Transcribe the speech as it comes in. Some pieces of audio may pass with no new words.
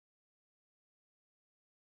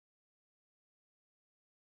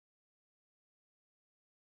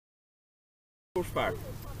Course fire.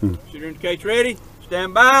 Shooter indicates ready.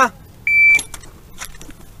 Stand by.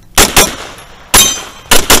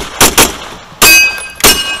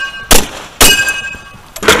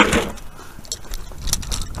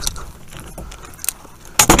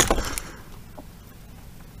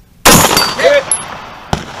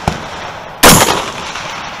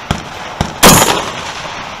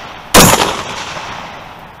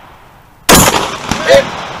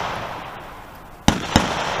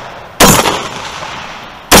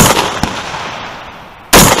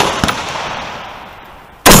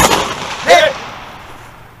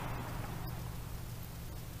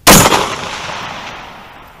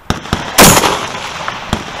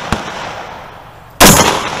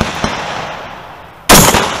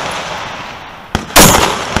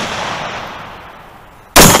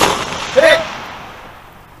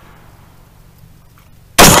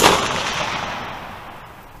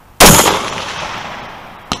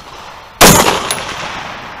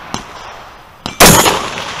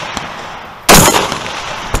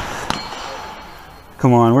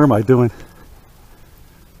 Come on, where am I doing?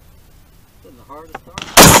 The hardest part.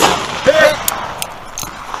 Hit!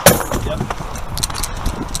 Yep.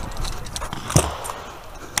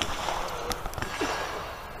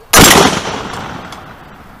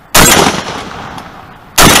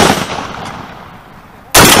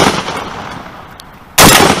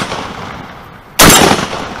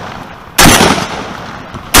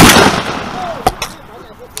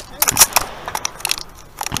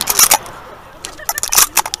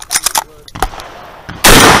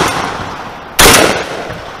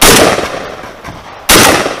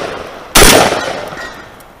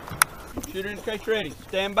 Shooter indicates ready.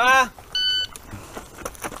 Stand by.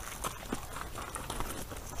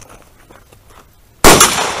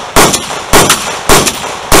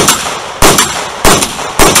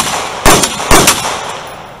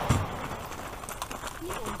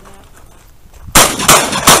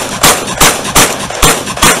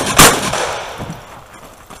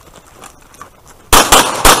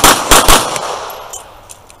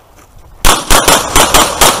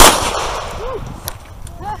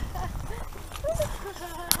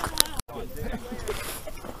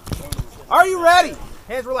 Are you ready?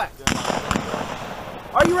 Hands relaxed.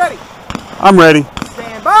 Are you ready? I'm ready.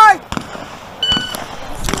 Stand by.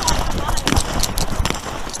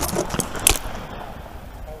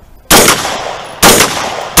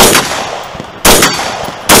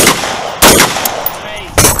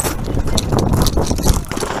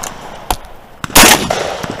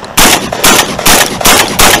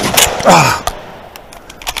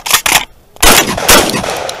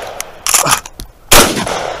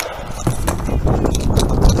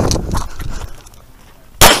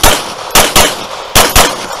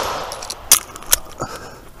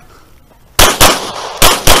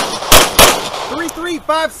 Three,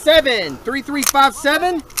 5, 7. 3, 3, 5,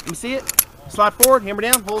 7. Let me see it. Slide forward, hammer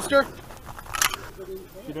down, holster.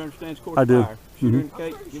 Shooter understands course I do. fire. Shooter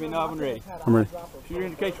indicates, give me a nod when ready. I'm ready. Shooter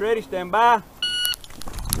indicates ready, stand by.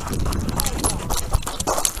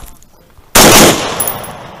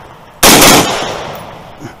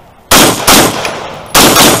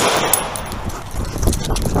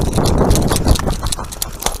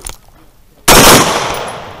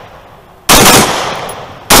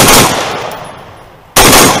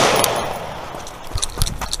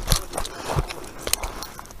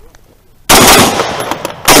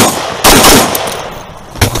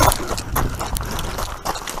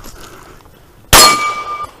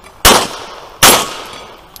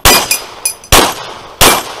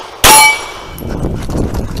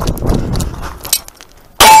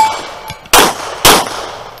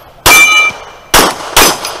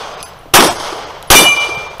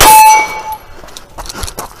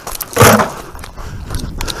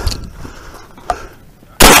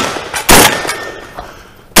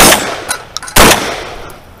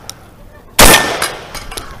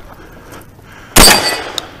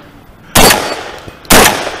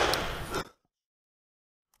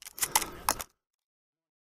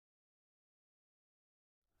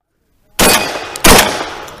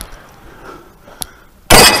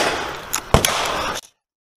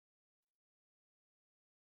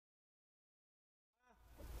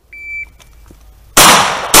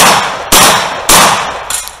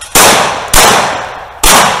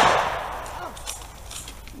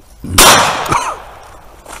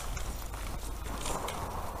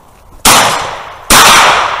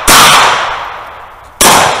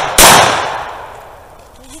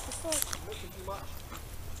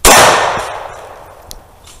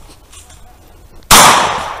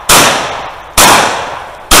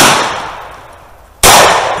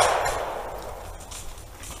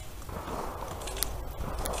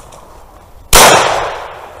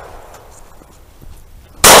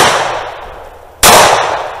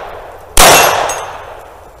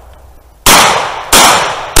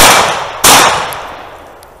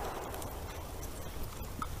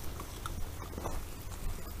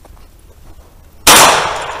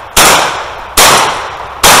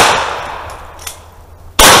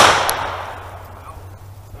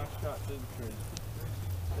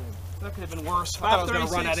 That could have been worse.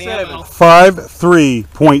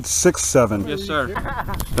 5.36.7. 53.67. Yes, sir. All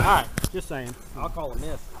right, just saying. I'll call it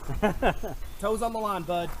miss. Toes on the line,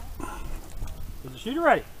 bud. Is the shooter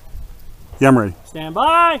ready? Yeah, I'm ready. Stand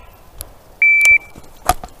by.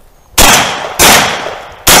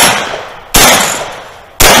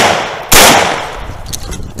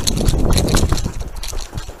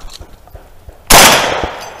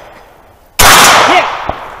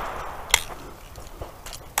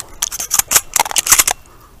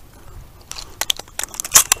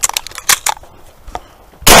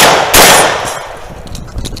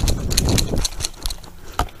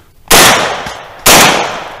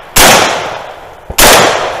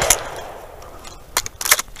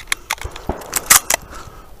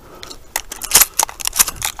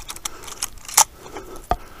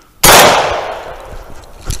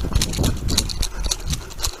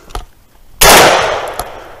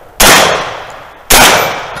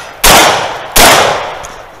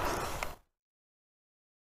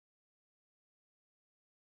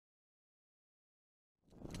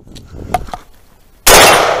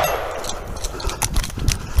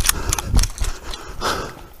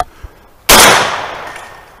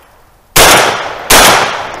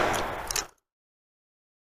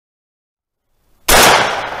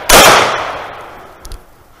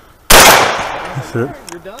 That's it.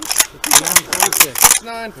 You're done? 9.46.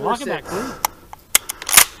 9.46. Lock it back, please.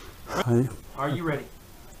 Hey. Are you ready?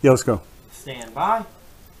 Yeah, let's go. Stand by.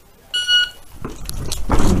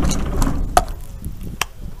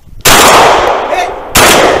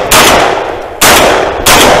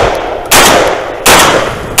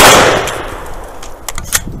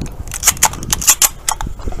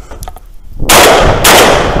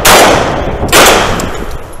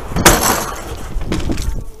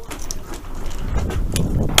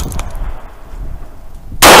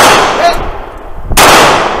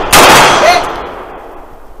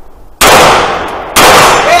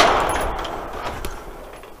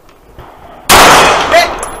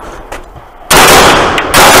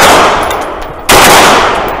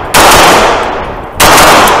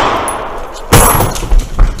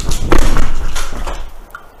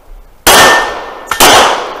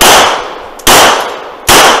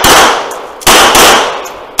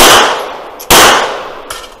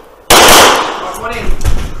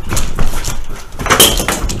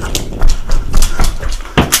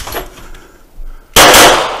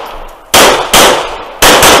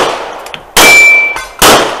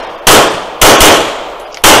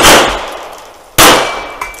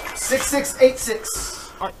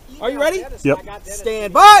 Are you ready? Yep.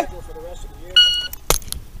 Stand by.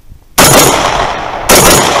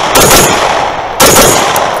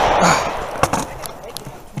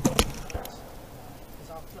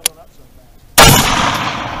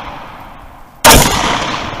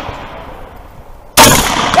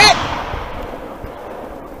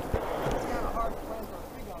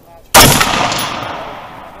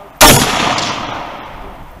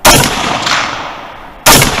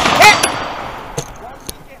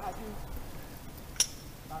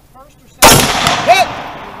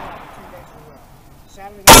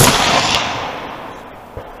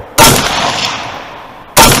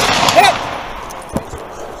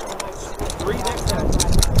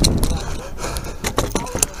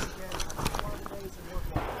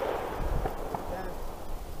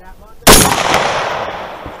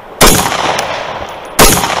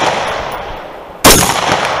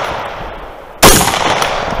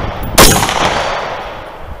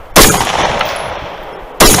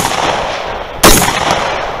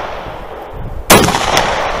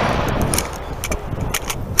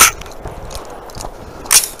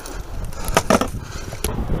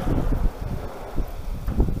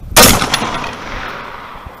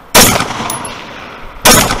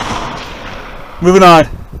 Moving on.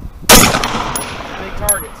 Big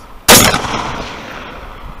targets.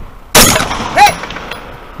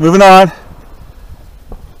 Moving on.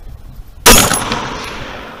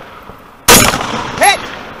 Hit!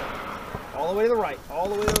 All the way to the right. All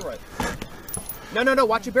the way to the right. No, no, no.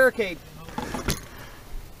 Watch your barricade.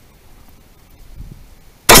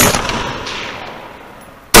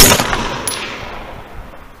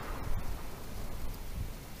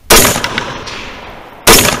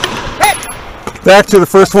 Back to the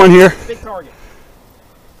first one here. Big target.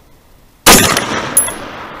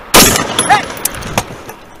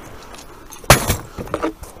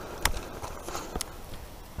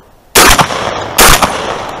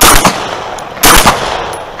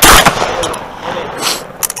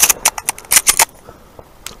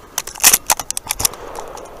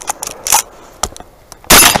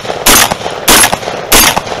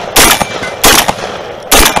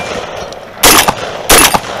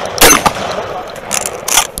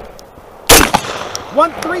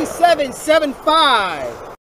 137.75.